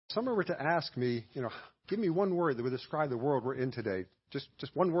someone were to ask me, give me one word that would describe the world we're in today, just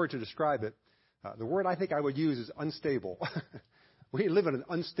one word to describe it, the word I think I would use is unstable. We live in an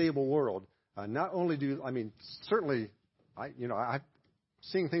unstable world. Certainly, I'm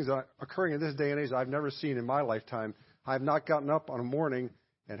seeing things that are occurring in this day and age that I've never seen in my lifetime. I've not gotten up on a morning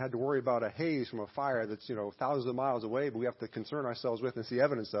and had to worry about a haze from a fire that's, thousands of miles away, but we have to concern ourselves with and see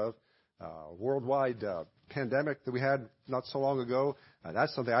evidence of. Worldwide pandemic that we had not so long ago.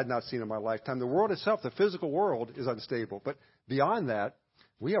 That's something I'd not seen in my lifetime. The world itself, the physical world, is unstable. But beyond that,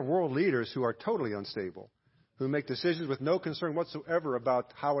 we have world leaders who are totally unstable, who make decisions with no concern whatsoever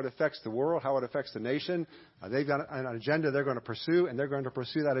about how it affects the world, how it affects the nation. They've got an agenda they're going to pursue, and they're going to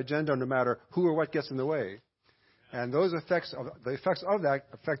pursue that agenda no matter who or what gets in the way. And the effects of that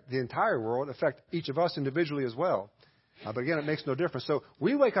affect the entire world, affect each of us individually as well. But again, it makes no difference. So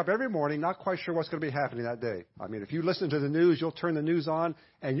we wake up every morning not quite sure what's going to be happening that day. If you listen to the news, you'll turn the news on,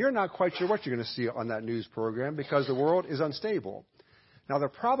 and you're not quite sure what you're going to see on that news program because the world is unstable. Now, the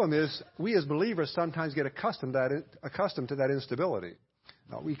problem is we as believers sometimes get accustomed to that instability.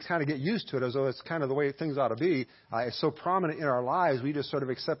 We kind of get used to it as though it's kind of the way things ought to be. It's so prominent in our lives, we just sort of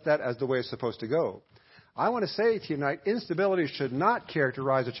accept that as the way it's supposed to go. I want to say to you tonight, instability should not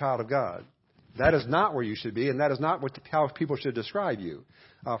characterize a child of God. That is not where you should be, and that is not how people should describe you.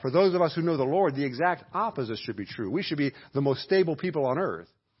 For those of us who know the Lord, the exact opposite should be true. We should be the most stable people on earth.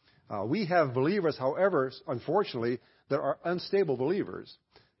 We have believers, however, unfortunately, that are unstable believers.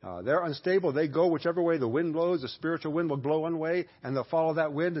 They're unstable. They go whichever way the wind blows. The spiritual wind will blow one way, and they'll follow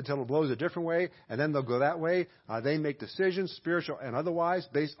that wind until it blows a different way, and then they'll go that way. They make decisions, spiritual and otherwise,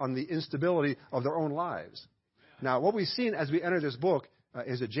 based on the instability of their own lives. Now, what we've seen as we enter this book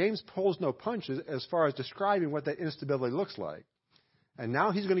is that James pulls no punches as far as describing what that instability looks like. And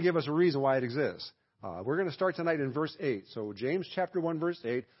now he's going to give us a reason why it exists. We're going to start tonight in verse 8. So James chapter 1, verse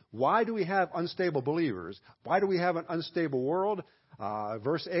 8. Why do we have unstable believers? Why do we have an unstable world?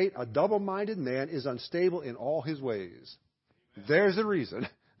 Verse 8, a double-minded man is unstable in all his ways. There's the reason.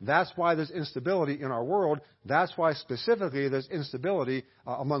 That's why there's instability in our world. That's why specifically there's instability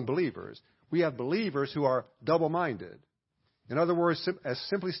among believers. We have believers who are double-minded. In other words, as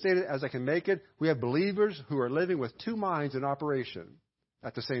simply stated as I can make it, we have believers who are living with two minds in operation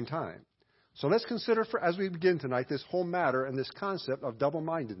at the same time. So let's consider, as we begin tonight, this whole matter and this concept of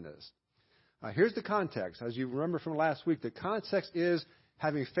double-mindedness. Here's the context. As you remember from last week, the context is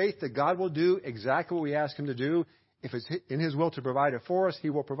having faith that God will do exactly what we ask Him to do. If it's in His will to provide it for us, He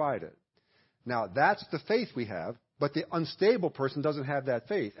will provide it. Now, that's the faith we have, but the unstable person doesn't have that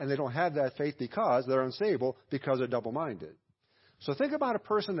faith, and they don't have that faith because they're unstable, because they're double-minded. So think about a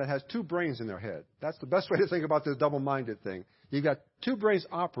person that has two brains in their head. That's the best way to think about this double-minded thing. You've got two brains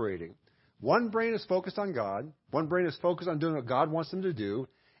operating. One brain is focused on God. One brain is focused on doing what God wants them to do.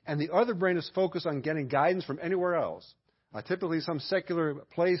 And the other brain is focused on getting guidance from anywhere else. Typically some secular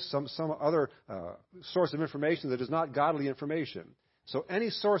place, some other source of information that is not godly information. So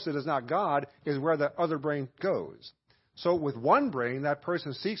any source that is not God is where the other brain goes. So with one brain, that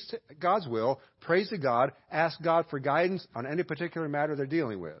person seeks God's will, prays to God, asks God for guidance on any particular matter they're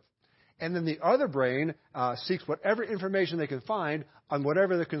dealing with. And then the other brain seeks whatever information they can find on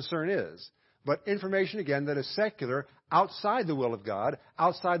whatever the concern is. But information, again, that is secular, outside the will of God,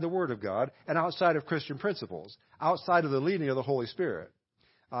 outside the Word of God, and outside of Christian principles, outside of the leading of the Holy Spirit.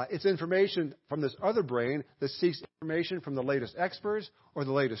 It's information from this other brain that seeks information from the latest experts or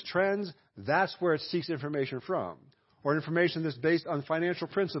the latest trends. That's where it seeks information from. Or information that's based on financial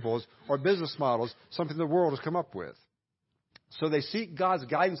principles or business models, something the world has come up with. So they seek God's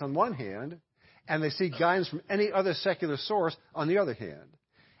guidance on one hand, and they seek guidance from any other secular source on the other hand.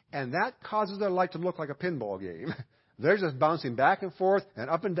 And that causes their life to look like a pinball game. They're just bouncing back and forth and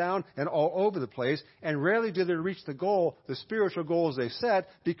up and down and all over the place, and rarely do they reach the goal, the spiritual goals they set,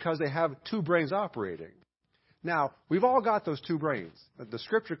 because they have two brains operating. Now, we've all got those two brains. The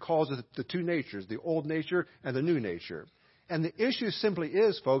Scripture calls it the two natures, the old nature and the new nature. And the issue simply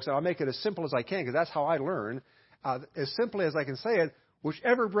is, folks, and I'll make it as simple as I can because that's how I learn, as simply as I can say it,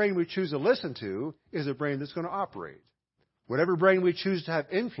 whichever brain we choose to listen to is a brain that's going to operate. Whatever brain we choose to have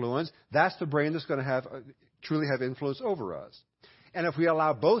influence, that's the brain that's going to truly have influence over us. And if we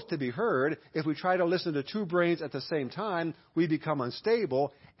allow both to be heard, if we try to listen to two brains at the same time, we become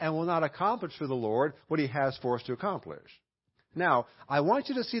unstable and will not accomplish for the Lord what He has for us to accomplish. Now, I want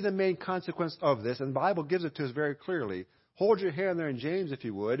you to see the main consequence of this, and the Bible gives it to us very clearly. Hold your hand there in James, if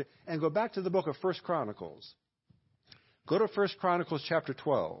you would, and go back to the book of 1 Chronicles. Go to 1 Chronicles chapter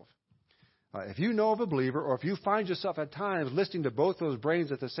 12. If you know of a believer, or if you find yourself at times listening to both those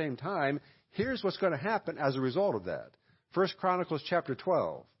brains at the same time, here's what's going to happen as a result of that. 1 Chronicles chapter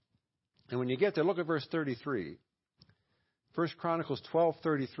 12. And when you get there, look at verse 33. 1 Chronicles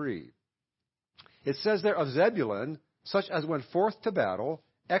 12:33. It says there of Zebulun, such as went forth to battle,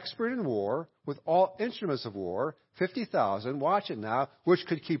 expert in war, with all instruments of war, 50,000, watch it now, which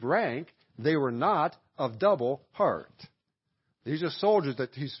could keep rank, they were not of double heart. These are soldiers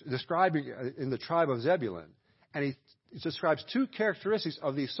that he's describing in the tribe of Zebulun. And he describes two characteristics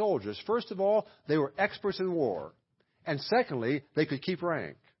of these soldiers. First of all, they were experts in war. And secondly, they could keep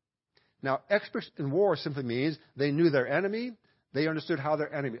rank. Now, experts in war simply means they knew their enemy, they understood how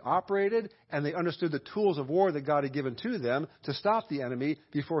their enemy operated, and they understood the tools of war that God had given to them to stop the enemy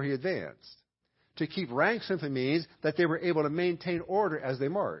before he advanced. To keep rank simply means that they were able to maintain order as they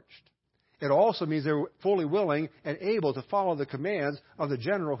marched. It also means they were fully willing and able to follow the commands of the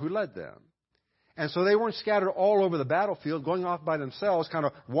general who led them. And so they weren't scattered all over the battlefield, going off by themselves, kind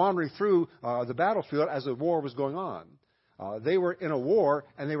of wandering through the battlefield as the war was going on. They were in a war,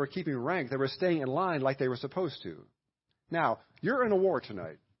 and they were keeping rank. They were staying in line like they were supposed to. Now, you're in a war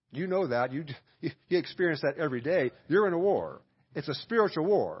tonight. You know that. You experience that every day. You're in a war. It's a spiritual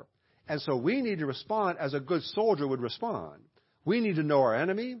war. And so we need to respond as a good soldier would respond. We need to know our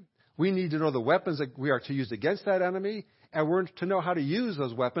enemy. We need to know the weapons that we are to use against that enemy. And we're to know how to use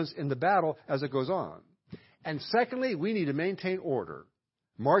those weapons in the battle as it goes on. And secondly, we need to maintain order.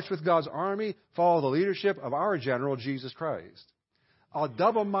 March with God's army, follow the leadership of our general, Jesus Christ. A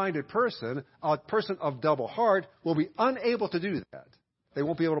double-minded person, a person of double heart, will be unable to do that. They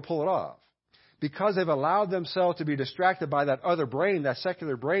won't be able to pull it off. Because they've allowed themselves to be distracted by that other brain, that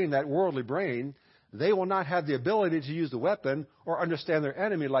secular brain, that worldly brain, they will not have the ability to use the weapon or understand their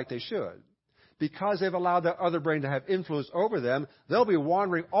enemy like they should. Because they've allowed that other brain to have influence over them, they'll be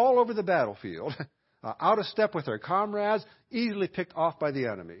wandering all over the battlefield, out of step with their comrades, easily picked off by the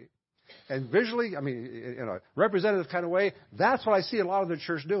enemy. And visually, in a representative kind of way, that's what I see a lot of the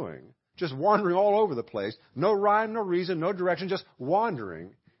church doing. Just wandering all over the place. No rhyme, no reason, no direction, just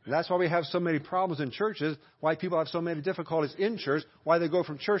wandering. And that's why we have so many problems in churches, why people have so many difficulties in church, why they go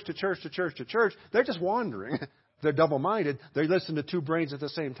from church to church to church to church. They're just wandering. They're double-minded. They listen to two brains at the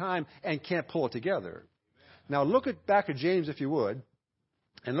same time and can't pull it together. Now look back at James, if you would,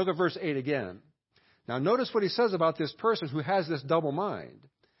 and look at verse 8 again. Now notice what he says about this person who has this double mind.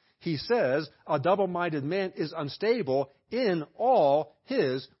 He says, a double-minded man is unstable in all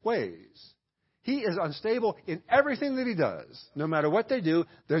his ways. He is unstable in everything that he does. No matter what they do,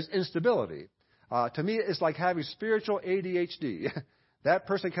 there's instability. To me, it's like having spiritual ADHD. That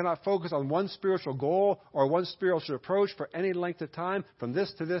person cannot focus on one spiritual goal or one spiritual approach for any length of time, from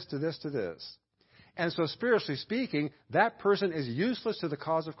this to this to this to this. And so spiritually speaking, that person is useless to the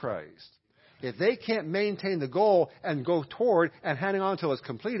cause of Christ. If they can't maintain the goal and go toward and hang on until it's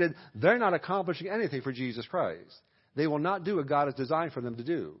completed, they're not accomplishing anything for Jesus Christ. They will not do what God has designed for them to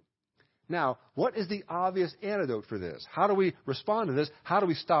do. Now, what is the obvious antidote for this? How do we respond to this? How do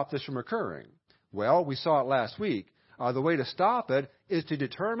we stop this from occurring? Well, we saw it last week. The way to stop it is to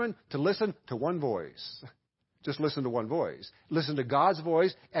determine to listen to one voice. Just listen to one voice. Listen to God's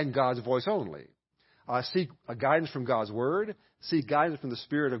voice and God's voice only. Seek guidance from God's Word. Seek guidance from the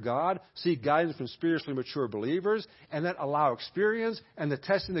Spirit of God. Seek guidance from spiritually mature believers. And then allow experience and the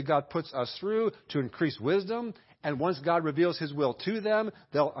testing that God puts us through to increase wisdom. And once God reveals His will to them,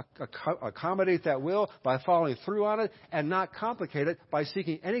 they'll accommodate that will by following through on it and not complicate it by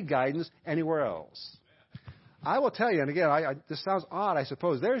seeking any guidance anywhere else. I will tell you, and again, this sounds odd, I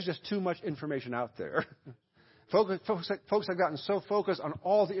suppose, there's just too much information out there. Folks have gotten so focused on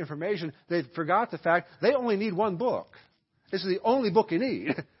all the information, they forgot the fact they only need one book. This is the only book you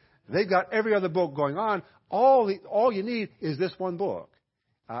need. They've got every other book going on. All you need is this one book.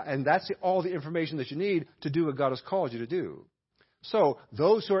 And that's all the information that you need to do what God has called you to do. So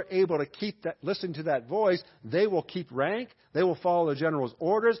those who are able to keep listening to that voice, they will keep rank, they will follow the general's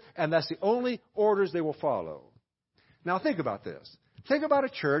orders, and that's the only orders they will follow. Now think about this. Think about a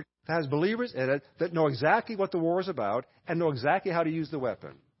church that has believers in it that know exactly what the war is about and know exactly how to use the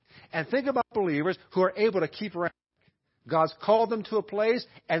weapon. And think about believers who are able to keep rank. God's called them to a place,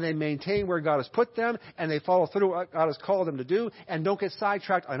 and they maintain where God has put them, and they follow through what God has called them to do, and don't get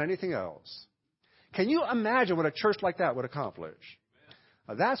sidetracked on anything else. Can you imagine what a church like that would accomplish?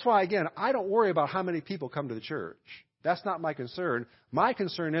 That's why, again, I don't worry about how many people come to the church. That's not my concern. My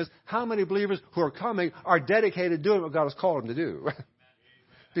concern is how many believers who are coming are dedicated to doing what God has called them to do.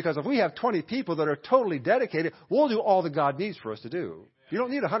 Because if we have 20 people that are totally dedicated, we'll do all that God needs for us to do. You don't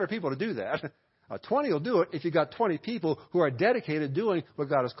need 100 people to do that. 20 will do it if you've got 20 people who are dedicated doing what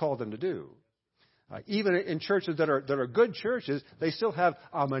God has called them to do. Even in churches that are good churches, they still have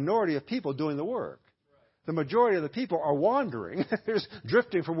a minority of people doing the work. The majority of the people are wandering. They're just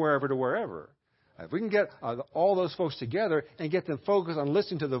drifting from wherever to wherever. If we can get all those folks together and get them focused on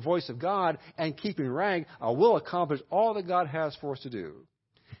listening to the voice of God and keeping rank, we'll accomplish all that God has for us to do.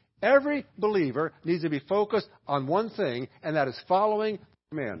 Every believer needs to be focused on one thing, and that is following the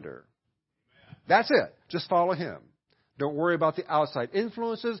commander. That's it. Just follow him. Don't worry about the outside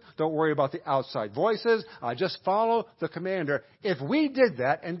influences. Don't worry about the outside voices. Just follow the commander. If we did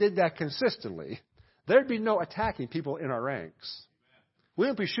that and did that consistently, there'd be no attacking people in our ranks. We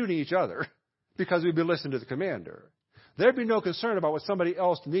wouldn't be shooting each other because we'd be listening to the commander. There'd be no concern about what somebody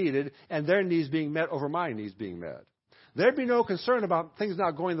else needed and their needs being met over my needs being met. There'd be no concern about things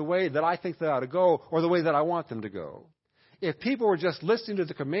not going the way that I think they ought to go or the way that I want them to go. If people were just listening to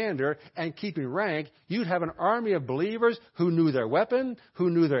the commander and keeping rank, you'd have an army of believers who knew their weapon, who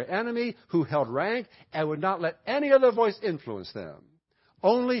knew their enemy, who held rank, and would not let any other voice influence them.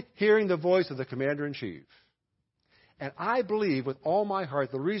 Only hearing the voice of the commander-in-chief. And I believe with all my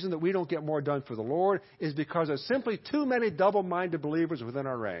heart the reason that we don't get more done for the Lord is because there's simply too many double-minded believers within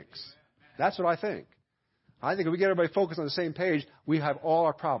our ranks. That's what I think. I think if we get everybody focused on the same page, we have all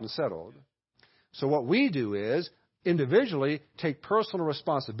our problems settled. So what we do is, individually, take personal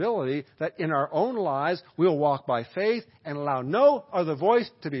responsibility that in our own lives we'll walk by faith and allow no other voice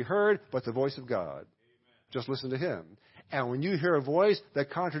to be heard but the voice of God. Amen. Just listen to him. And when you hear a voice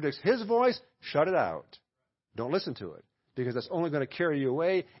that contradicts his voice, shut it out. Don't listen to it, because that's only going to carry you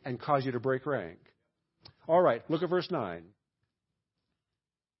away and cause you to break rank. All right, look at verse 9.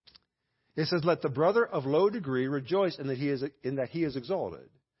 It says, "Let the brother of low degree rejoice in that he is exalted,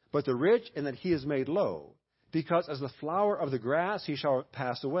 but the rich in that he is made low, because as the flower of the grass he shall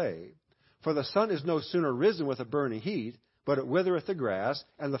pass away. For the sun is no sooner risen with a burning heat, but it withereth the grass,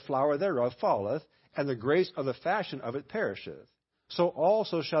 and the flower thereof falleth, and the grace of the fashion of it perisheth. So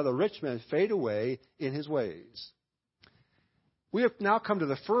also shall the rich man fade away in his ways." We have now come to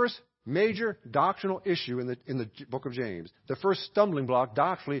the first major doctrinal issue in the book of James, the first stumbling block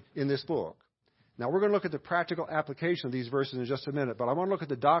doctrinally in this book. Now, we're going to look at the practical application of these verses in just a minute, but I want to look at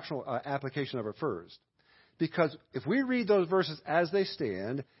the doctrinal application of it first. Because if we read those verses as they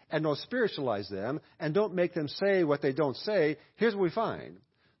stand and don't spiritualize them and don't make them say what they don't say, here's what we find.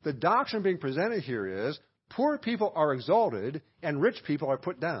 The doctrine being presented here is poor people are exalted and rich people are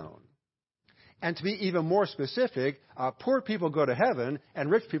put down. And to be even more specific, poor people go to heaven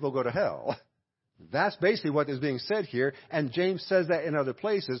and rich people go to hell. That's basically what is being said here, and James says that in other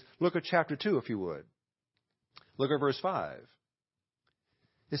places. Look at chapter 2, if you would. Look at verse 5.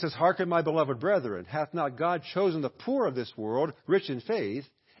 It says, "Hearken, my beloved brethren, hath not God chosen the poor of this world, rich in faith,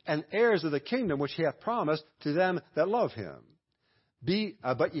 and heirs of the kingdom which he hath promised to them that love him?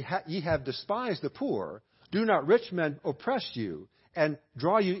 But ye have despised the poor. Do not rich men oppress you, and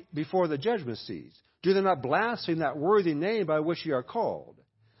draw you before the judgment seats? Do they not blaspheme that worthy name by which ye are called?"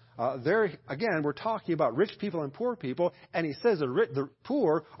 There, again, we're talking about rich people and poor people, and he says the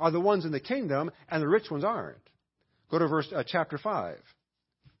poor are the ones in the kingdom, and the rich ones aren't. Go to chapter 5.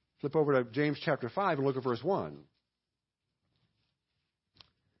 Flip over to James chapter 5 and look at verse 1.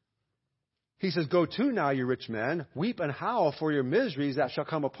 He says, "Go to now, you rich men, weep and howl for your miseries that shall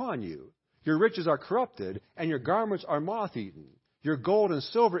come upon you. Your riches are corrupted, and your garments are moth-eaten. Your gold and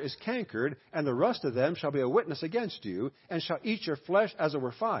silver is cankered, and the rust of them shall be a witness against you, and shall eat your flesh as it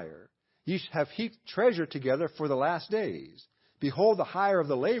were fire. Ye have heaped treasure together for the last days. Behold, the hire of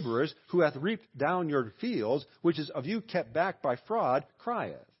the laborers, who hath reaped down your fields, which is of you kept back by fraud,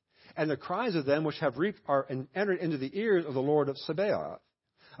 crieth. And the cries of them which have reaped are entered into the ears of the Lord of Sabaoth.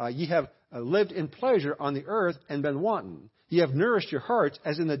 Ye have lived in pleasure on the earth and been wanton. Ye have nourished your hearts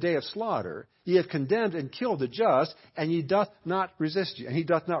as in the day of slaughter. Ye have condemned and killed the just, and he doth not resist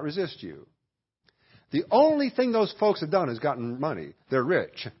you. The only thing those folks have done is gotten money. They're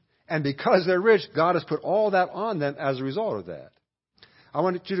rich. And because they're rich, God has put all that on them as a result of that. I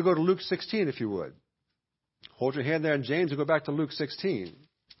want you to go to Luke 16, if you would. Hold your hand there in James and go back to Luke 16.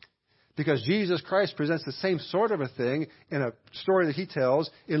 Because Jesus Christ presents the same sort of a thing in a story that he tells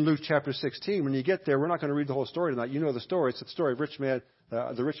in Luke chapter 16. When you get there, we're not going to read the whole story tonight. You know the story. It's the story of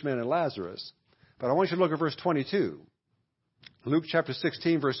the rich man and Lazarus. But I want you to look at verse 22. Luke chapter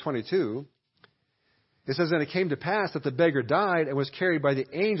 16, verse 22. It says, "And it came to pass that the beggar died and was carried by the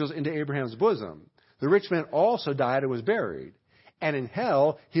angels into Abraham's bosom. The rich man also died and was buried. And in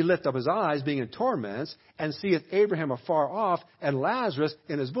hell he lift up his eyes, being in torments, and seeth Abraham afar off, and Lazarus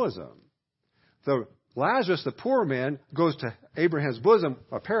in his bosom." Lazarus, the poor man, goes to Abraham's bosom,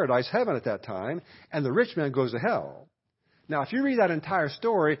 a paradise, heaven at that time, and the rich man goes to hell. Now, if you read that entire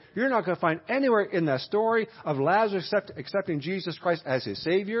story, you're not going to find anywhere in that story of Lazarus accepting Jesus Christ as his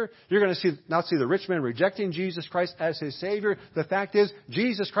Savior. You're going to not see the rich man rejecting Jesus Christ as his Savior. The fact is,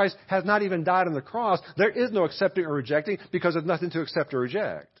 Jesus Christ has not even died on the cross. There is no accepting or rejecting because there's nothing to accept or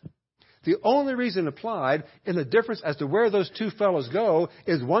reject. The only reason applied in the difference as to where those two fellows go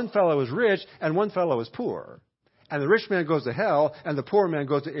is one fellow is rich and one fellow is poor. And the rich man goes to hell and the poor man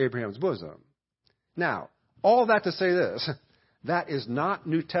goes to Abraham's bosom. Now, all that to say this, that is not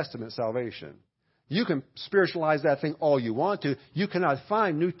New Testament salvation. You can spiritualize that thing all you want to. You cannot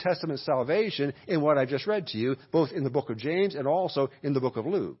find New Testament salvation in what I just read to you, both in the book of James and also in the book of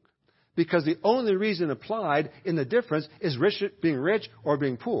Luke. Because the only reason applied in the difference is being rich or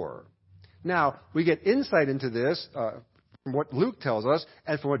being poor. Now, we get insight into this from what Luke tells us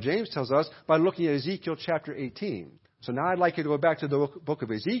and from what James tells us by looking at Ezekiel chapter 18. So now I'd like you to go back to the book of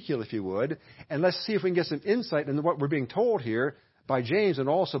Ezekiel, if you would, and let's see if we can get some insight into what we're being told here by James and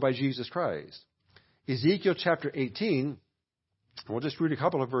also by Jesus Christ. Ezekiel chapter 18, we'll just read a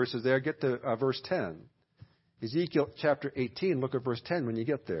couple of verses there. Get to verse 10. Ezekiel chapter 18, look at verse 10 when you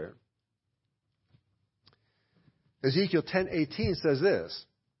get there. Ezekiel 10:18 says this,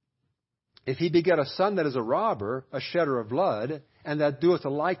 "If he beget a son that is a robber, a shedder of blood, and that doeth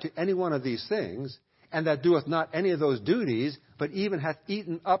alike to any one of these things, and that doeth not any of those duties, but even hath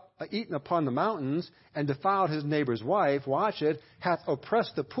eaten upon the mountains, and defiled his neighbor's wife, watch it, hath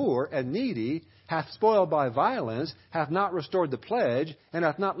oppressed the poor and needy, hath spoiled by violence, hath not restored the pledge, and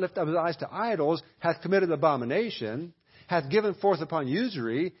hath not lifted up his eyes to idols, hath committed abomination, hath given forth upon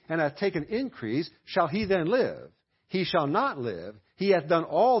usury, and hath taken increase, shall he then live? He shall not live. He hath done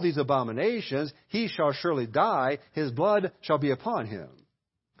all these abominations. He shall surely die. His blood shall be upon him."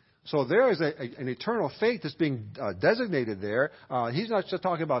 So there is an eternal fate that's being designated there. He's not just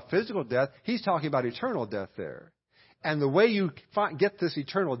talking about physical death. He's talking about eternal death there. And the way you get this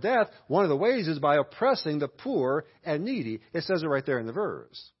eternal death, one of the ways is by oppressing the poor and needy. It says it right there in the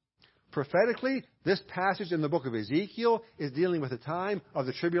verse. Prophetically, this passage in the book of Ezekiel is dealing with the time of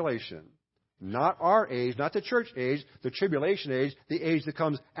the tribulation. Not our age, not the church age, the tribulation age, the age that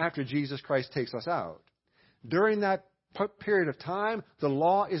comes after Jesus Christ takes us out. During that period of time, the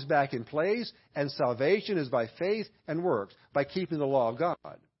law is back in place, and salvation is by faith and works, by keeping the law of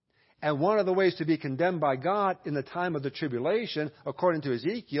God. And one of the ways to be condemned by God in the time of the tribulation, according to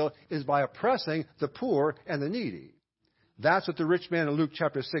Ezekiel, is by oppressing the poor and the needy. That's what the rich man in Luke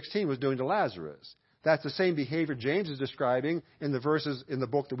chapter 16 was doing to Lazarus. That's the same behavior James is describing in the verses in the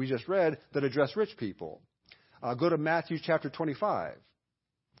book that we just read that address rich people. Go to Matthew chapter 25.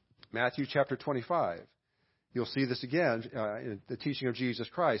 Matthew chapter 25. You'll see this again in the teaching of Jesus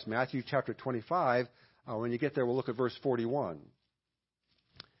Christ. Matthew chapter 25. When you get there, we'll look at verse 41.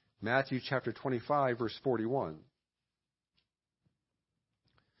 Matthew chapter 25, verse 41.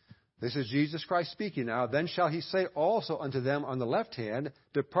 This is Jesus Christ speaking now. "Then shall he say also unto them on the left hand,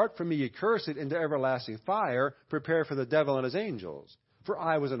 Depart from me, ye cursed, into everlasting fire, prepared for the devil and his angels. For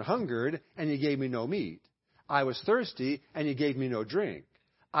I was an hungered, and ye gave me no meat. I was thirsty, and ye gave me no drink.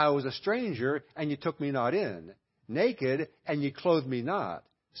 I was a stranger, and ye took me not in. Naked, and ye clothed me not.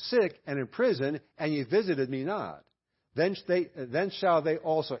 Sick and in prison, and ye visited me not. Then shall they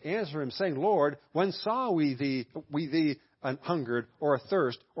also answer him, saying, Lord, when saw we thee an hungered, or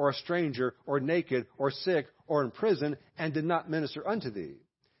athirst, or a stranger, or naked, or sick, or in prison, and did not minister unto thee?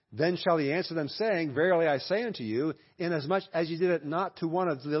 Then shall he answer them, saying, Verily I say unto you, inasmuch as ye did it not to one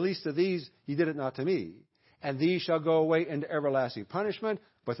of the least of these, ye did it not to me. And these shall go away into everlasting punishment,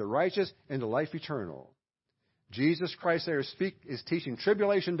 but the righteous into life eternal." Jesus Christ there is teaching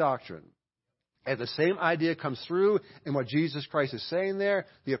tribulation doctrine. And the same idea comes through in what Jesus Christ is saying there.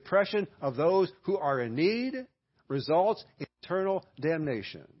 The oppression of those who are in need results in eternal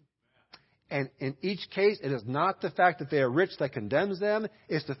damnation. And in each case, it is not the fact that they are rich that condemns them.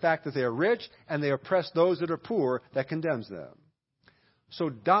 It's the fact that they are rich and they oppress those that are poor that condemns them. So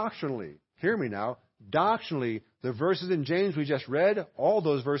doctrinally, hear me now, doctrinally, the verses in James we just read, all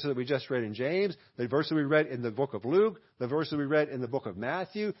those verses that we just read in James, the verses we read in the book of Luke, the verses we read in the book of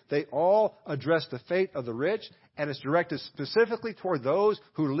Matthew, they all address the fate of the rich, and it's directed specifically toward those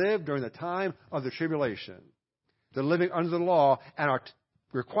who live during the time of the tribulation. They're living under the law and are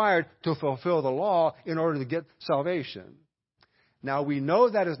required to fulfill the law in order to get salvation. Now, we know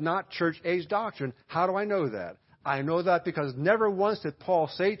that is not church age doctrine. How do I know that? I know that because never once did Paul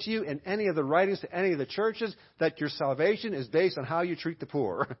say to you in any of the writings to any of the churches that your salvation is based on how you treat the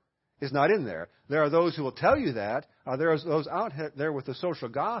poor. It's not in there. There are those who will tell you that. There are those out there with the social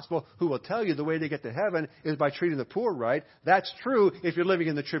gospel who will tell you the way to get to heaven is by treating the poor right. That's true if you're living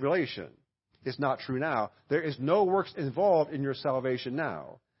in the tribulation. It's not true now. There is no works involved in your salvation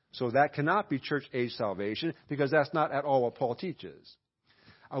now. So that cannot be church age salvation, because that's not at all what Paul teaches.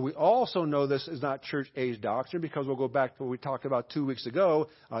 We also know this is not church age doctrine, because we'll go back to what we talked about 2 weeks ago.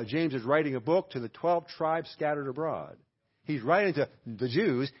 James is writing a book to the 12 tribes scattered abroad. He's writing to the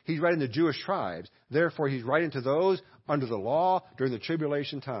Jews. He's writing to Jewish tribes. Therefore, he's writing to those under the law during the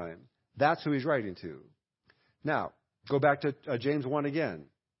tribulation time. That's who he's writing to. Now, go back to James 1 again.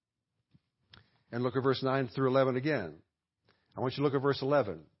 And look at verse 9 through 11 again. I want you to look at verse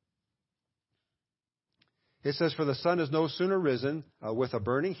 11. It says, "For the sun is no sooner risen with a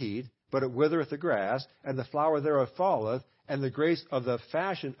burning heat, but it withereth the grass, and the flower thereof falleth, and the grace of the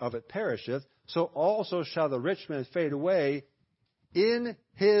fashion of it perisheth. So also shall the rich man fade away in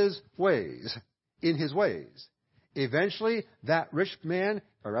his ways." In his ways. Eventually, that rich man,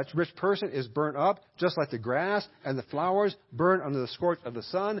 or that rich person, is burnt up, just like the grass and the flowers burn under the scorch of the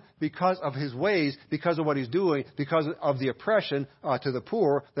sun, because of his ways, because of what he's doing, because of the oppression to the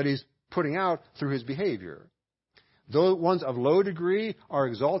poor that he's putting out through his behavior. Those ones of low degree are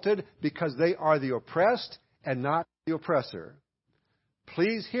exalted because they are the oppressed and not the oppressor.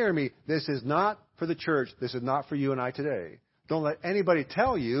 Please hear me. This is not for the church. This is not for you and I today. Don't let anybody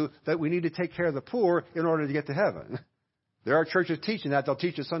tell you that we need to take care of the poor in order to get to heaven. There are churches teaching that. They'll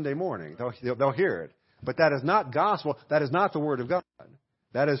teach it Sunday morning. They'll hear it. But that is not gospel. That is not the Word of God.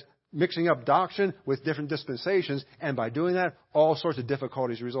 That is mixing up doctrine with different dispensations, and by doing that, all sorts of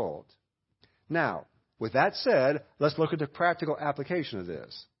difficulties result. Now, with that said, let's look at the practical application of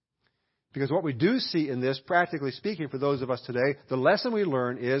this. Because what we do see in this, practically speaking, for those of us today, the lesson we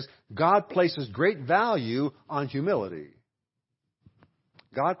learn is God places great value on humility.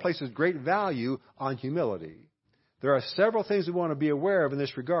 God places great value on humility. There are several things we want to be aware of in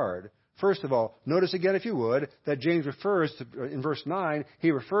this regard. First of all, notice again, if you would, that James refers to, in verse 9,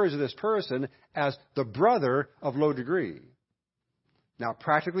 he refers to this person as the brother of low degree. Now,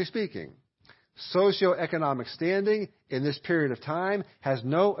 practically speaking, socioeconomic standing in this period of time has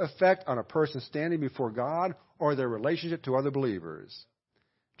no effect on a person standing before God or their relationship to other believers.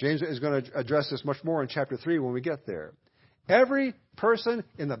 James is going to address this much more in chapter 3 when we get there. Every person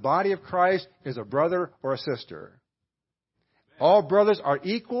in the body of Christ is a brother or a sister. All brothers are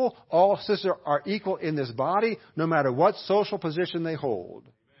equal. All sisters are equal in this body, no matter what social position they hold.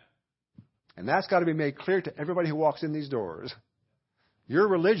 And that's got to be made clear to everybody who walks in these doors. Your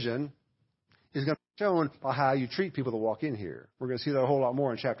religion is going to be shown by how you treat people that walk in here. We're going to see that a whole lot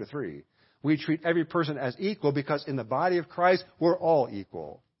more in chapter 3. We treat every person as equal because in the body of Christ, we're all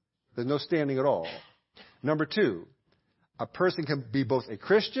equal. There's no standing at all. Number 2, a person can be both a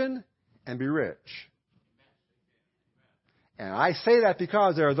Christian and be rich. And I say that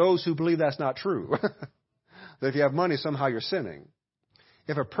because there are those who believe that's not true. That if you have money, somehow you're sinning.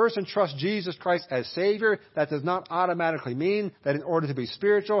 If a person trusts Jesus Christ as Savior, that does not automatically mean that in order to be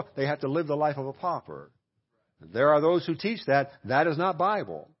spiritual, they have to live the life of a pauper. There are those who teach that. That is not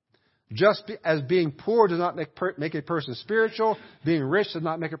Bible. Just as being poor does not make a person spiritual, being rich does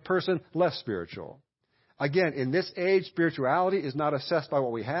not make a person less spiritual. Again, in this age, spirituality is not assessed by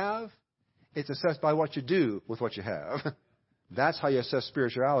what we have. It's assessed by what you do with what you have. That's how you assess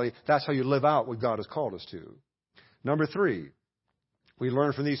spirituality. That's how you live out what God has called us to. Number 3, we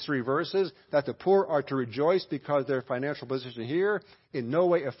learn from these 3 verses that the poor are to rejoice because their financial position here in no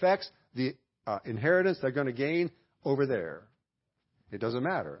way affects the inheritance they're going to gain over there. It doesn't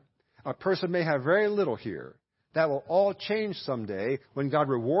matter. A person may have very little here. That will all change someday when God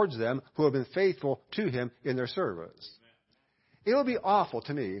rewards them who have been faithful to Him in their service. It will be awful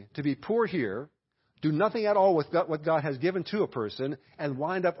to me to be poor here, do nothing at all with what God has given to a person, and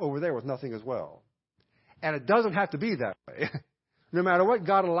wind up over there with nothing as well. And it doesn't have to be that way. No matter what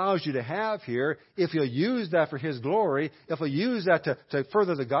God allows you to have here, if you'll use that for His glory, if you'll use that to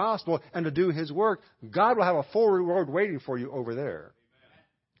further the gospel and to do His work, God will have a full reward waiting for you over there.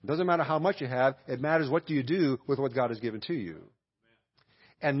 It doesn't matter how much you have. It matters what do you do with what God has given to you.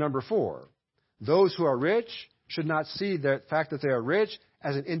 And number 4, those who are rich should not see the fact that they are rich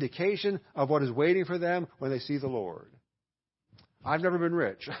as an indication of what is waiting for them when they see the Lord. I've never been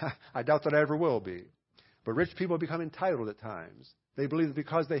rich. I doubt that I ever will be. But rich people become entitled at times. They believe that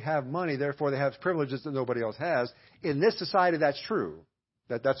because they have money, therefore they have privileges that nobody else has. In this society, that's true.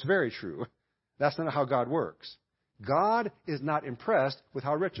 That's very true. That's not how God works. God is not impressed with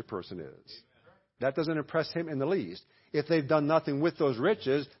how rich a person is. That doesn't impress Him in the least. If they've done nothing with those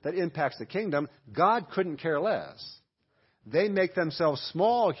riches that impacts the kingdom, God couldn't care less. They make themselves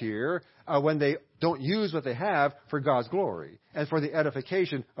small here when they don't use what they have for God's glory and for the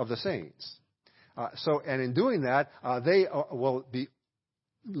edification of the saints. And in doing that, they will be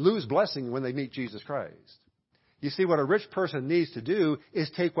lose blessing when they meet Jesus Christ. You see, what a rich person needs to do is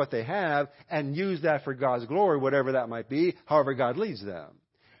take what they have and use that for God's glory, whatever that might be, however God leads them.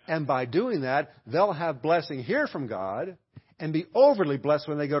 And by doing that, they'll have blessing here from God and be overly blessed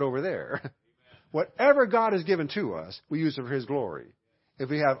when they go over there. Whatever God has given to us, we use it for His glory. If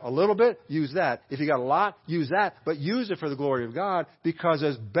we have a little bit, use that. If you got a lot, use that. But use it for the glory of God, because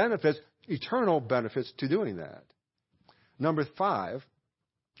there's benefits, eternal benefits to doing that. Number 5,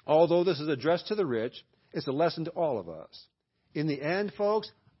 although this is addressed to the rich, it's a lesson to all of us. In the end,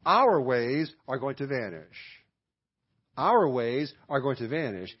 folks, our ways are going to vanish. Our ways are going to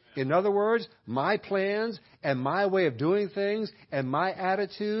vanish. In other words, my plans and my way of doing things and my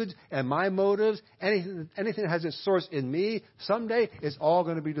attitudes and my motives, anything that has its source in me, someday it's all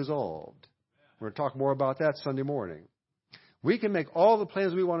going to be dissolved. We're going to talk more about that Sunday morning. We can make all the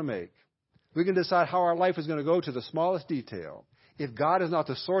plans we want to make. We can decide how our life is going to go to the smallest detail. If God is not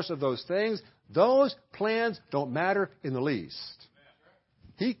the source of those things, those plans don't matter in the least.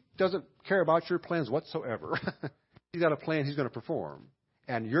 He doesn't care about your plans whatsoever. He's got a plan He's going to perform.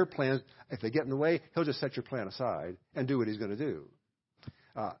 And your plans, if they get in the way, He'll just set your plan aside and do what He's going to do.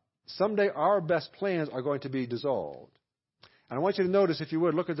 Someday our best plans are going to be dissolved. And I want you to notice, if you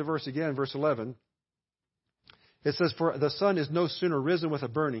would, look at the verse again, verse 11. It says, "For the sun is no sooner risen with a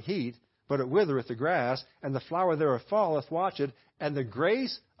burning heat, but it withereth the grass, and the flower thereof falleth, watch it, and the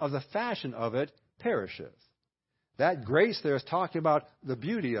grace of the fashion of it perisheth." That grace there is talking about the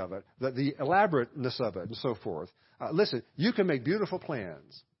beauty of it, the elaborateness of it, and so forth. Listen, you can make beautiful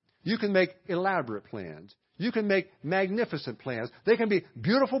plans. You can make elaborate plans. You can make magnificent plans. They can be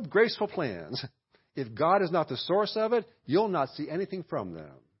beautiful, graceful plans. If God is not the source of it, you'll not see anything from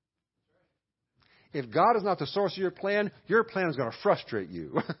them. If God is not the source of your plan is going to frustrate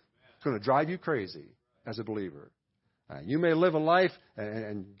you. It's going to drive you crazy as a believer. You may live a life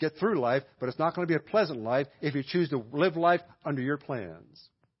and get through life, but it's not going to be a pleasant life if you choose to live life under your plans.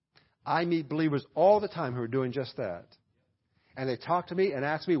 I meet believers all the time who are doing just that. And they talk to me and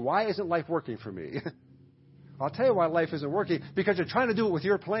ask me, why isn't life working for me? I'll tell you why life isn't working, because you're trying to do it with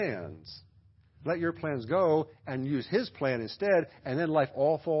your plans. Let your plans go and use His plan instead, and then life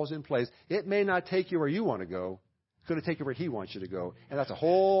all falls in place. It may not take you where you want to go. It's going to take you where He wants you to go. And that's a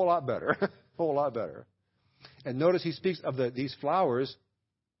whole lot better. A whole lot better. And notice He speaks of these flowers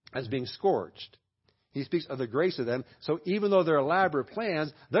as being scorched. He speaks of the grace of them. So even though they're elaborate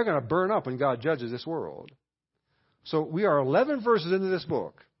plans, they're going to burn up when God judges this world. So we are 11 verses into this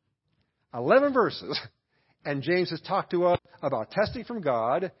book. 11 verses. And James has talked to us about testing from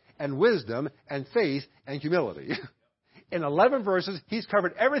God and wisdom and faith and humility. In 11 verses, he's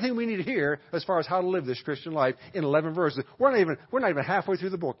covered everything we need to hear as far as how to live this Christian life in 11 verses. We're not even halfway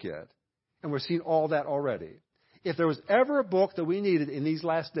through the book yet. And we've seen all that already. If there was ever a book that we needed in these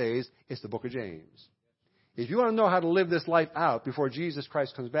last days, it's the book of James. If you want to know how to live this life out before Jesus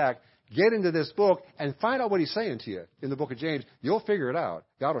Christ comes back, get into this book and find out what He's saying to you in the book of James. You'll figure it out.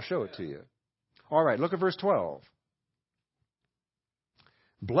 God will show it to you. All right, look at verse 12.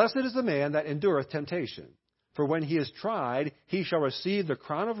 "Blessed is the man that endureth temptation, for when he is tried, he shall receive the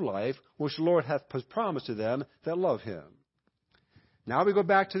crown of life, which the Lord hath promised to them that love Him." Now we go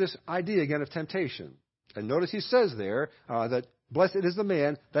back to this idea again of temptation. And notice he says there that blessed is the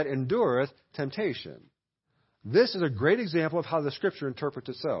man that endureth temptation. This is a great example of how the Scripture interprets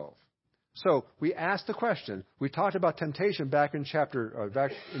itself. So we asked the question. We talked about temptation back in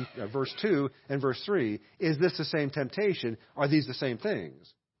verse 2 and verse 3. Is this the same temptation? Are these the same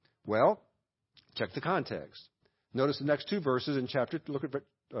things? Well, check the context. Notice the next two verses in look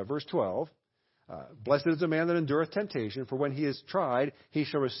at verse 12. "Blessed is the man that endureth temptation, for when he is tried, he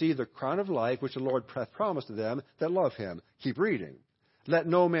shall receive the crown of life, which the Lord hath promised to them that love Him." Keep reading. "Let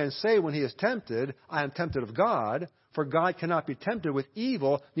no man say when he is tempted, I am tempted of God, for God cannot be tempted with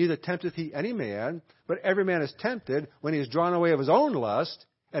evil, neither tempteth He any man. But every man is tempted when he is drawn away of his own lust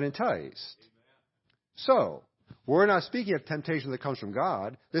and enticed." So, we're not speaking of temptation that comes from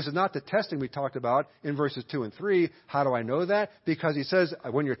God. This is not the testing we talked about in verses 2 and 3. How do I know that? Because he says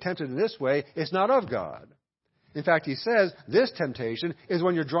when you're tempted in this way, it's not of God. In fact, he says this temptation is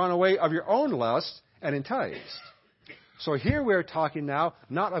when you're drawn away of your own lust and enticed. So here we're talking now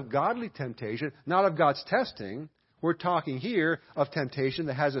not of godly temptation, not of God's testing. We're talking here of temptation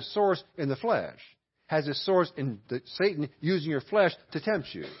that has a source in the flesh, has a source in Satan using your flesh to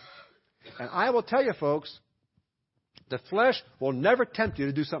tempt you. And I will tell you, folks, the flesh will never tempt you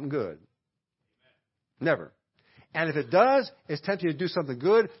to do something good. Never. And if it does, it's tempting you to do something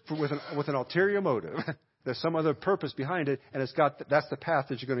good with an ulterior motive. There's some other purpose behind it, and that's the path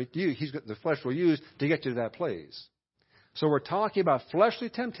that you're going to use. The flesh will use to get you to that place. So we're talking about fleshly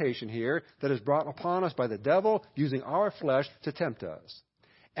temptation here that is brought upon us by the devil using our flesh to tempt us.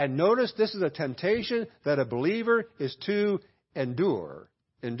 And notice this is a temptation that a believer is to endure.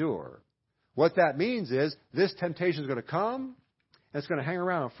 Endure. What that means is this temptation is going to come and it's going to hang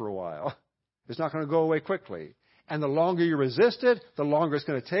around for a while. It's not going to go away quickly. And the longer you resist it, the longer it's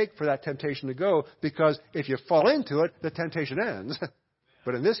going to take for that temptation to go, because if you fall into it, the temptation ends.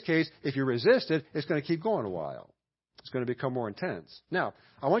 But in this case, if you resist it, it's going to keep going a while. It's going to become more intense. Now,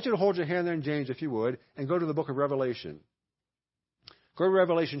 I want you to hold your hand there in James, if you would, and go to the book of Revelation. Go to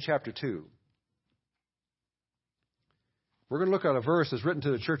Revelation chapter 2. We're going to look at a verse that's written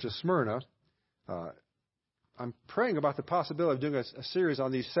to the church of Smyrna. I'm praying about the possibility of doing a series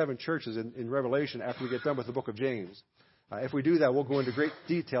on these 7 churches in Revelation after we get done with the book of James. If we do that, we'll go into great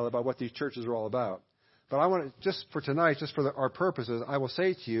detail about what these churches are all about. But I want to, just for tonight, just for our purposes, I will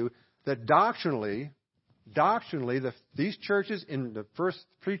say to you that doctrinally, these churches in the first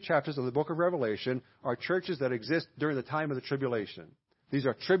 3 chapters of the book of Revelation are churches that exist during the time of the tribulation. These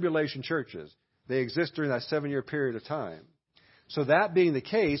are tribulation churches. They exist during that 7-year period of time. So that being the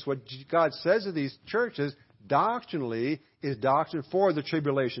case, what God says of these churches doctrinally is doctrine for the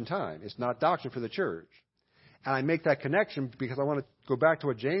tribulation time. It's not doctrine for the church. And I make that connection because I want to go back to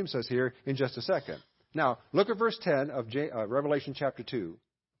what James says here in just a second. Now, look at verse 10 of Revelation chapter 2.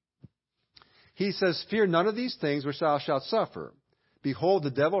 He says, "Fear none of these things which thou shalt suffer. Behold,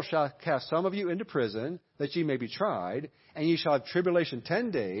 the devil shall cast some of you into prison, that ye may be tried, and ye shall have tribulation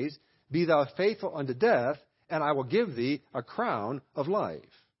 10 days. Be thou faithful unto death, and I will give thee a crown of life."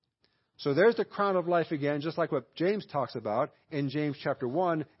 So there's the crown of life again, just like what James talks about in James chapter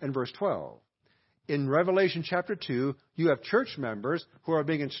 1 and verse 12. In Revelation chapter 2, you have church members who are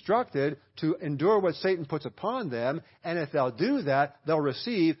being instructed to endure what Satan puts upon them, and if they'll do that, they'll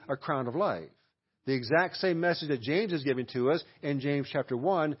receive a crown of life. The exact same message that James is giving to us in James chapter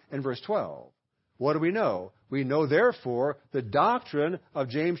 1 and verse 12. What do we know? We know, therefore, the doctrine of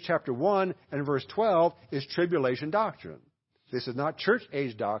James chapter 1 and verse 12 is tribulation doctrine. This is not church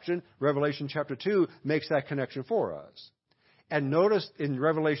age doctrine. Revelation chapter 2 makes that connection for us. And notice in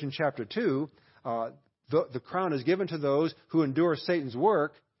Revelation chapter 2, the crown is given to those who endure Satan's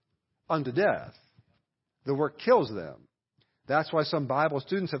work unto death. The work kills them. That's why some Bible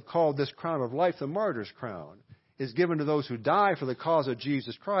students have called this crown of life the martyr's crown. It's given to those who die for the cause of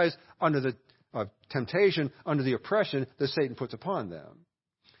Jesus Christ under the temptation, under the oppression that Satan puts upon them.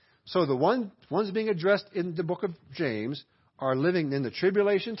 So the ones being addressed in the book of James are living in the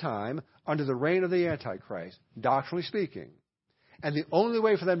tribulation time under the reign of the Antichrist, doctrinally speaking. And the only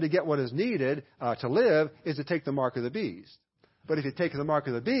way for them to get what is needed to live is to take the mark of the beast. But if you take the mark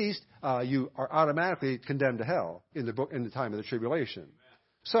of the beast, you are automatically condemned to hell in the time of the tribulation.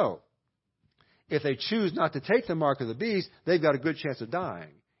 So, if they choose not to take the mark of the beast, they've got a good chance of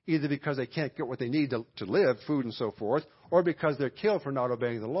dying, either because they can't get what they need to live, food and so forth, or because they're killed for not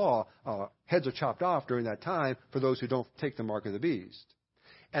obeying the law. Heads are chopped off during that time for those who don't take the mark of the beast.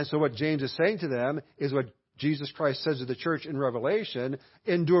 And so what James is saying to them is what Jesus Christ says to the church in Revelation: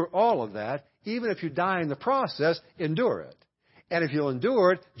 endure all of that. Even if you die in the process, endure it. And if you'll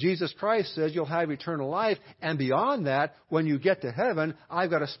endure it, Jesus Christ says you'll have eternal life. And beyond that, when you get to heaven, I've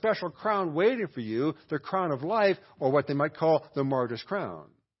got a special crown waiting for you, the crown of life, or what they might call the martyr's crown.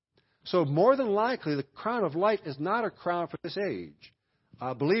 So more than likely, the crown of life is not a crown for this age.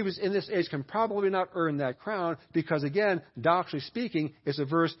 Believers in this age can probably not earn that crown because, again, doctrinally speaking, it's a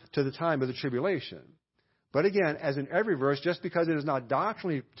verse to the time of the tribulation. But again, as in every verse, just because it is not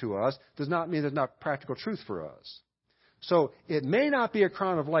doctrinally to us does not mean there's not practical truth for us. So it may not be a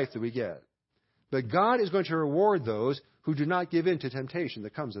crown of life that we get, but God is going to reward those who do not give in to temptation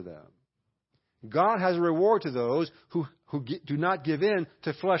that comes to them. God has a reward to those who do not give in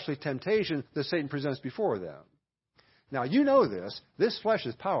to fleshly temptation that Satan presents before them. Now, you know this. This flesh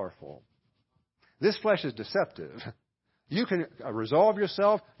is powerful. This flesh is deceptive. You can resolve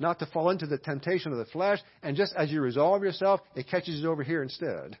yourself not to fall into the temptation of the flesh, and just as you resolve yourself, it catches you over here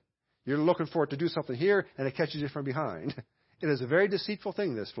instead. You're looking for it to do something here, and it catches you from behind. It is a very deceitful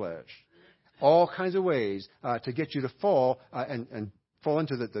thing, this flesh. All kinds of ways to get you to fall and fall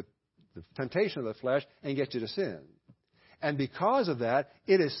into the temptation of the flesh and get you to sin. And because of that,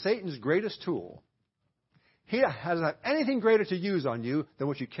 it is Satan's greatest tool. He doesn't have anything greater to use on you than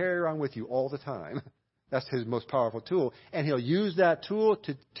what you carry around with you all the time. That's his most powerful tool. And he'll use that tool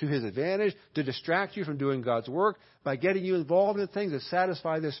to his advantage to distract you from doing God's work by getting you involved in things that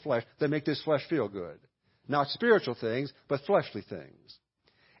satisfy this flesh, that make this flesh feel good. Not spiritual things, but fleshly things.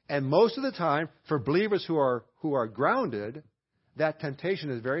 And most of the time, for believers who are grounded, that temptation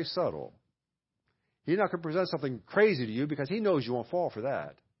is very subtle. He's not going to present something crazy to you because he knows you won't fall for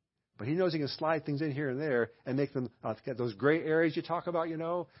that. But he knows he can slide things in here and there and make them get those gray areas you talk about,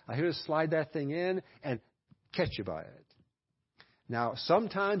 He'll just slide that thing in and catch you by it. Now,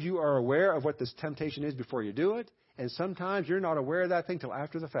 sometimes you are aware of what this temptation is before you do it, and sometimes you're not aware of that thing till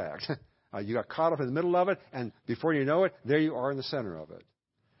after the fact. You got caught up in the middle of it, and before you know it, there you are in the center of it.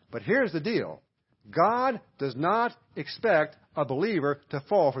 But here's the deal. God does not expect a believer to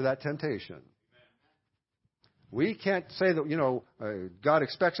fall for that temptation. We can't say that, God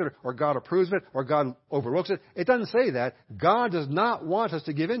expects it or God approves of it or God overlooks it. It doesn't say that. God does not want us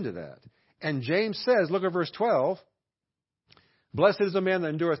to give in to that. And James says, look at verse 12, blessed is the man that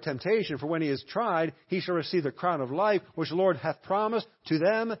endureth temptation, for when he is tried, he shall receive the crown of life, which the Lord hath promised to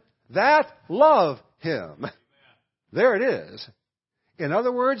them that love him. Amen. There it is. In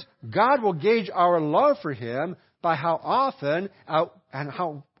other words, God will gauge our love for him by how often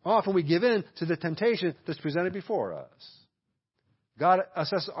we give in to the temptation that's presented before us. God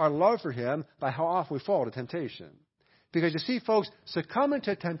assesses our love for him by how often we fall to temptation. Because you see, folks, succumbing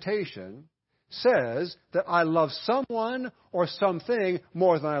to temptation says that I love someone or something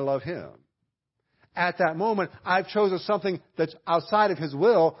more than I love him. At that moment, I've chosen something that's outside of his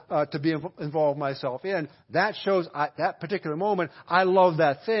will to be involved myself in. That shows at that particular moment, I love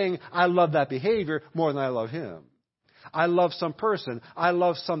that thing, I love that behavior more than I love him. I love some person, I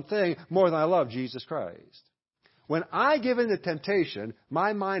love something more than I love Jesus Christ. When I give in to temptation,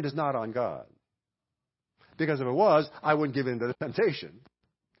 my mind is not on God. Because if it was, I wouldn't give in to the temptation.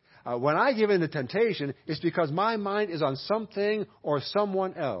 When I give in to temptation, it's because my mind is on something or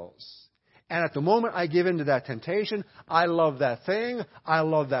someone else. And at the moment I give in to that temptation, I love that thing, I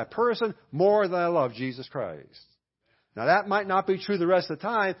love that person more than I love Jesus Christ. Now that might not be true the rest of the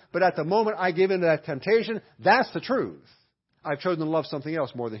time, but at the moment I give in to that temptation, that's the truth. I've chosen to love something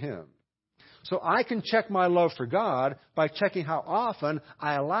else more than him. So I can check my love for God by checking how often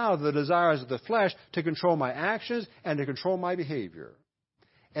I allow the desires of the flesh to control my actions and to control my behavior.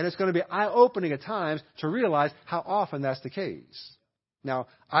 And it's going to be eye-opening at times to realize how often that's the case. Now,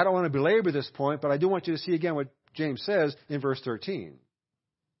 I don't want to belabor this point, but I do want you to see again what James says in verse 13.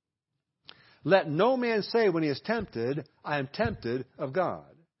 Let no man say when he is tempted, I am tempted of God.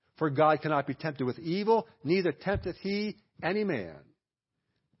 For God cannot be tempted with evil, neither tempteth he any man.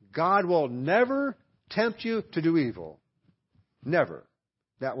 God will never tempt you to do evil. Never.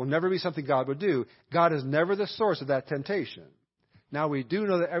 That will never be something God would do. God is never the source of that temptation. Now, we do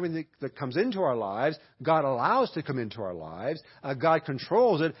know that everything that comes into our lives, God allows to come into our lives. God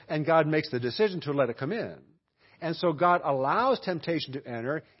controls it, and God makes the decision to let it come in. And so God allows temptation to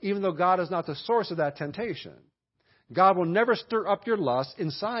enter, even though God is not the source of that temptation. God will never stir up your lust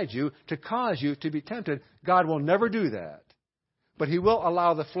inside you to cause you to be tempted. God will never do that. But he will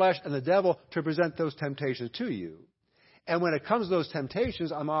allow the flesh and the devil to present those temptations to you. And when it comes to those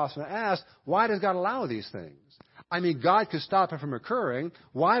temptations, I'm often asked, why does God allow these things? I mean, God could stop it from occurring.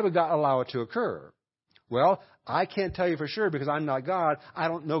 Why would God allow it to occur? Well, I can't tell you for sure because I'm not God. I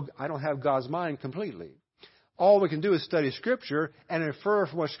don't know. I don't have God's mind completely. All we can do is study Scripture and infer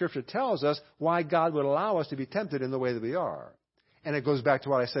from what Scripture tells us why God would allow us to be tempted in the way that we are. And it goes back to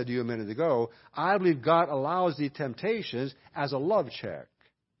what I said to you a minute ago. I believe God allows these temptations as a love check.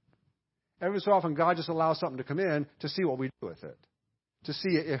 Every so often, God just allows something to come in to see what we do with it, to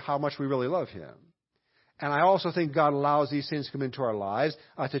see how much we really love him. And I also think God allows these things to come into our lives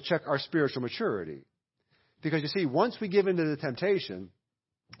to check our spiritual maturity. Because you see, once we give into the temptation,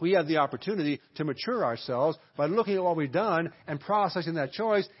 we have the opportunity to mature ourselves by looking at what we've done and processing that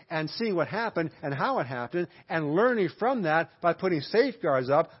choice and seeing what happened and how it happened and learning from that by putting safeguards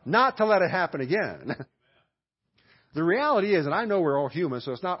up not to let it happen again. The reality is, and I know we're all human,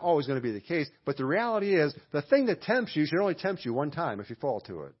 so it's not always going to be the case, but the reality is the thing that tempts you should only tempt you one time if you fall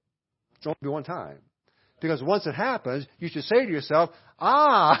to it. It's only be one time. Because once it happens, you should say to yourself,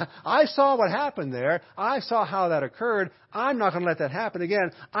 I saw what happened there. I saw how that occurred. I'm not going to let that happen again.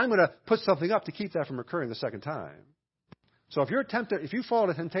 I'm going to put something up to keep that from occurring the second time. So if you fall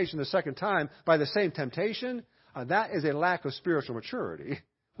to temptation the second time by the same temptation, that is a lack of spiritual maturity.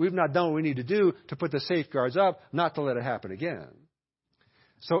 We've not done what we need to do to put the safeguards up, not to let it happen again.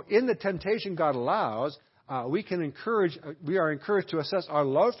 So in the temptation God allows, we are encouraged to assess our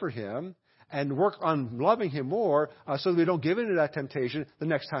love for him and work on loving him more so that we don't give in to that temptation the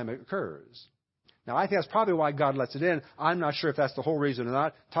next time it occurs. Now, I think that's probably why God lets it in. I'm not sure if that's the whole reason or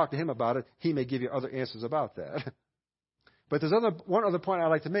not. Talk to him about it. He may give you other answers about that. But there's one other point I'd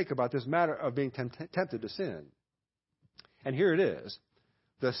like to make about this matter of being tempted to sin. And here it is.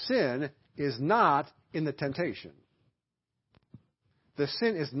 The sin is not in the temptation. the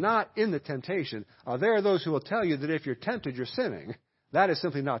sin is not in the temptation. There are those who will tell you that if you're tempted, you're sinning. That is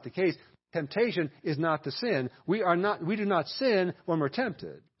simply not the case. Temptation is not the sin. We do not sin when we're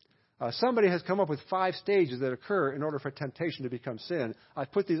tempted. Somebody has come up with 5 stages that occur in order for temptation to become sin.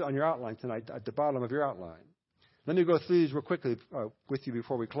 I've put these on your outline tonight, at the bottom of your outline. Let me go through these real quickly with you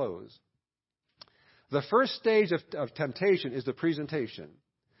before we close. The first stage of temptation is the presentation.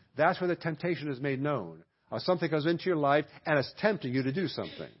 That's where the temptation is made known. Something comes into your life and it's tempting you to do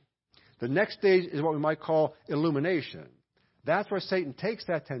something. The next stage is what we might call illumination. That's where Satan takes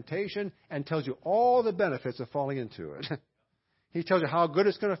that temptation and tells you all the benefits of falling into it. He tells you how good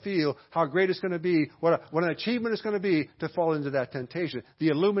it's going to feel, how great it's going to be, what an achievement it's going to be to fall into that temptation. The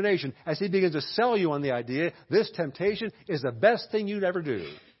illumination, as he begins to sell you on the idea, this temptation is the best thing you'd ever do.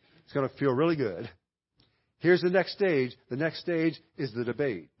 It's going to feel really good. Here's the next stage. The next stage is the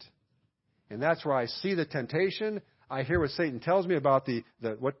debate. And that's where I see the temptation. I hear what Satan tells me about the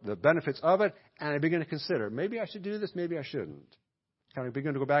benefits of it, and I begin to consider, maybe I should do this, maybe I shouldn't. Kind of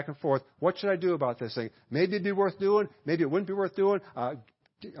begin to go back and forth. What should I do about this thing? Maybe it'd be worth doing. Maybe it wouldn't be worth doing.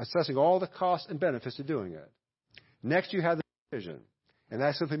 Assessing all the costs and benefits of doing it. Next, you have the decision. And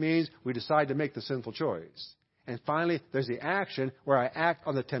that simply means we decide to make the sinful choice. And finally, there's the action where I act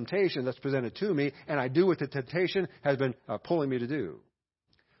on the temptation that's presented to me, and I do what the temptation has been pulling me to do.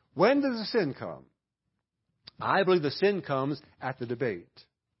 When does the sin come? I believe the sin comes at the debate.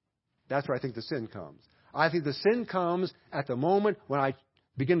 That's where I think the sin comes. I think the sin comes at the moment when I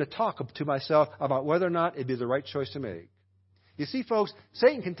begin to talk to myself about whether or not it'd be the right choice to make. You see, folks,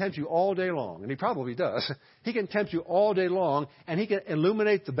 Satan can tempt you all day long, and he probably does. He can tempt you all day long, and he can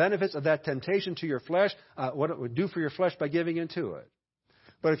illuminate the benefits of that temptation to your flesh, what it would do for your flesh by giving into it.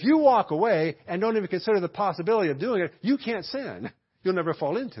 But if you walk away and don't even consider the possibility of doing it, you can't sin. You'll never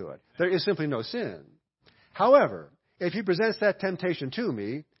fall into it. There is simply no sin. However, if he presents that temptation to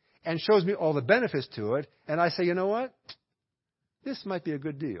me and shows me all the benefits to it, and I say, you know what? This might be a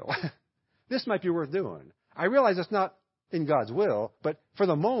good deal. This might be worth doing. I realize it's not in God's will, but for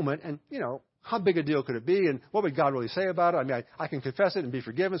the moment, and, how big a deal could it be, and what would God really say about it? I mean, I can confess it and be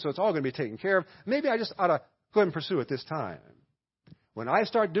forgiven, so it's all going to be taken care of. Maybe I just ought to go ahead and pursue it this time. When I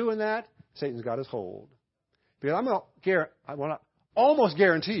start doing that, Satan's got his hold. Because I want to almost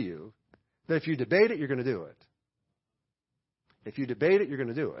guarantee you that if you debate it, you're going to do it. If you debate it, you're going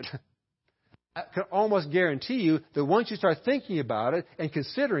to do it. I can almost guarantee you that once you start thinking about it and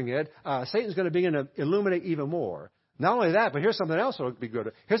considering it, Satan's going to begin to illuminate even more. Not only that, but here's something else that will be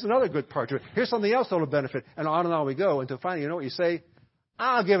good. Here's another good part to it. Here's something else that will benefit. And on we go until finally, you know what you say?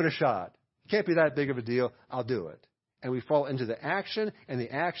 I'll give it a shot. It can't be that big of a deal. I'll do it. And we fall into the action, and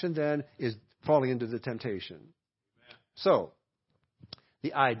the action then is falling into the temptation. Amen. So,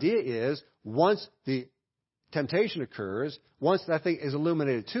 the idea is once the temptation occurs, once that thing is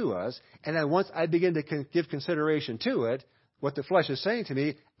illuminated to us, and then once I begin to give consideration to it, what the flesh is saying to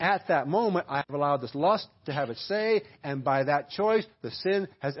me, at that moment I have allowed this lust to have its say, and by that choice, the sin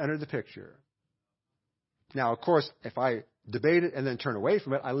has entered the picture. Now, of course, if I debate it and then turn away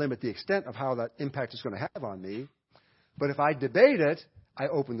from it, I limit the extent of how that impact is going to have on me. But if I debate it, I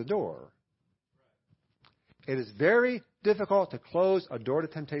open the door. It is very difficult to close a door to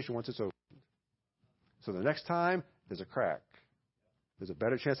temptation once it's opened. So the next time, there's a crack. There's a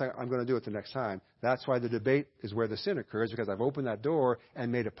better chance I'm going to do it the next time. That's why the debate is where the sin occurs, because I've opened that door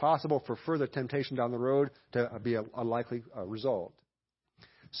and made it possible for further temptation down the road to be a likely result.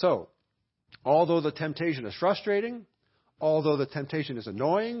 So, although the temptation is frustrating, although the temptation is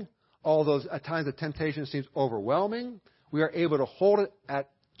annoying, although at times the temptation seems overwhelming, we are able to hold it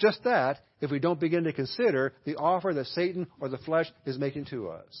at just that if we don't begin to consider the offer that Satan or the flesh is making to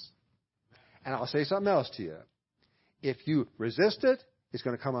us. And I'll say something else to you. If you resist it, it's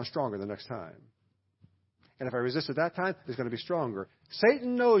going to come on stronger the next time. And if I resist it that time, it's going to be stronger.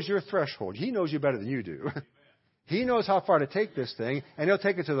 Satan knows your threshold. He knows you better than you do. He knows how far to take this thing, and he'll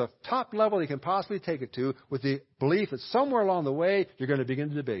take it to the top level he can possibly take it to with the belief that somewhere along the way, you're going to begin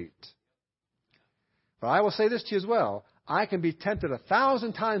to debate. But I will say this to you as well. I can be tempted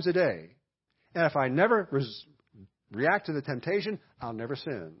 1,000 times a day, and if I never react to the temptation, I'll never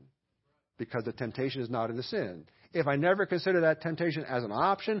sin, because the temptation is not in the sin. If I never consider that temptation as an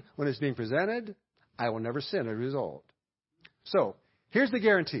option when it's being presented, I will never sin as a result. So, here's the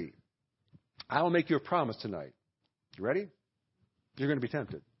guarantee. I will make you a promise tonight. You ready? You're going to be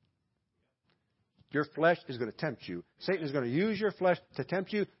tempted. Your flesh is going to tempt you. Satan is going to use your flesh to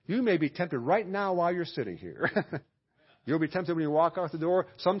tempt you. You may be tempted right now while you're sitting here. You'll be tempted when you walk out the door.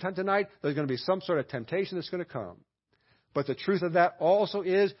 Sometime tonight, there's going to be some sort of temptation that's going to come. But the truth of that also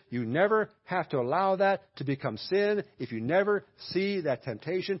is you never have to allow that to become sin if you never see that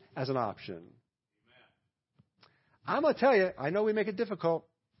temptation as an option. Amen. I'm going to tell you, I know we make it difficult.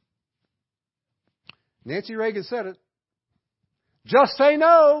 Nancy Reagan said it. Just say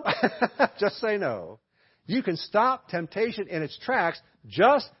no. Just say no. You can stop temptation in its tracks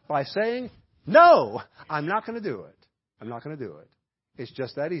just by saying, no, I'm not going to do it. I'm not going to do it. It's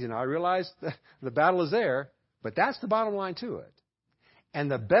just that easy. Now, I realize the battle is there, but that's the bottom line to it. And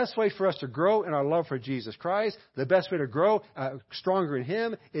the best way for us to grow in our love for Jesus Christ, the best way to grow stronger in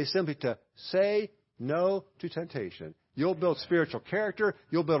Him, is simply to say no to temptation. You'll build spiritual character.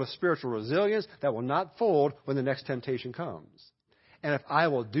 You'll build a spiritual resilience that will not fold when the next temptation comes. And if I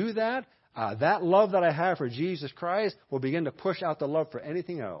will do that, that love that I have for Jesus Christ will begin to push out the love for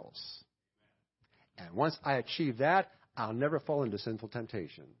anything else. And once I achieve that, I'll never fall into sinful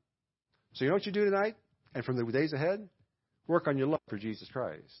temptation. So you know what you do tonight and from the days ahead? Work on your love for Jesus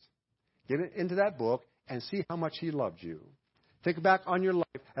Christ. Get into that book and see how much He loved you. Think back on your life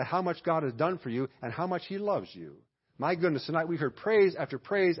at how much God has done for you and how much He loves you. My goodness, tonight we heard praise after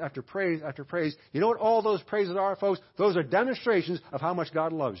praise after praise after praise. You know what all those praises are, folks? Those are demonstrations of how much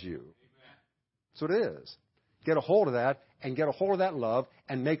God loves you. That's what it is. Get a hold of that and get a hold of that love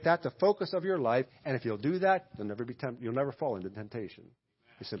and make that the focus of your life. And if you'll do that, you'll never fall into temptation.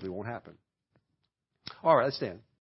 It simply won't happen. All right, let's stand.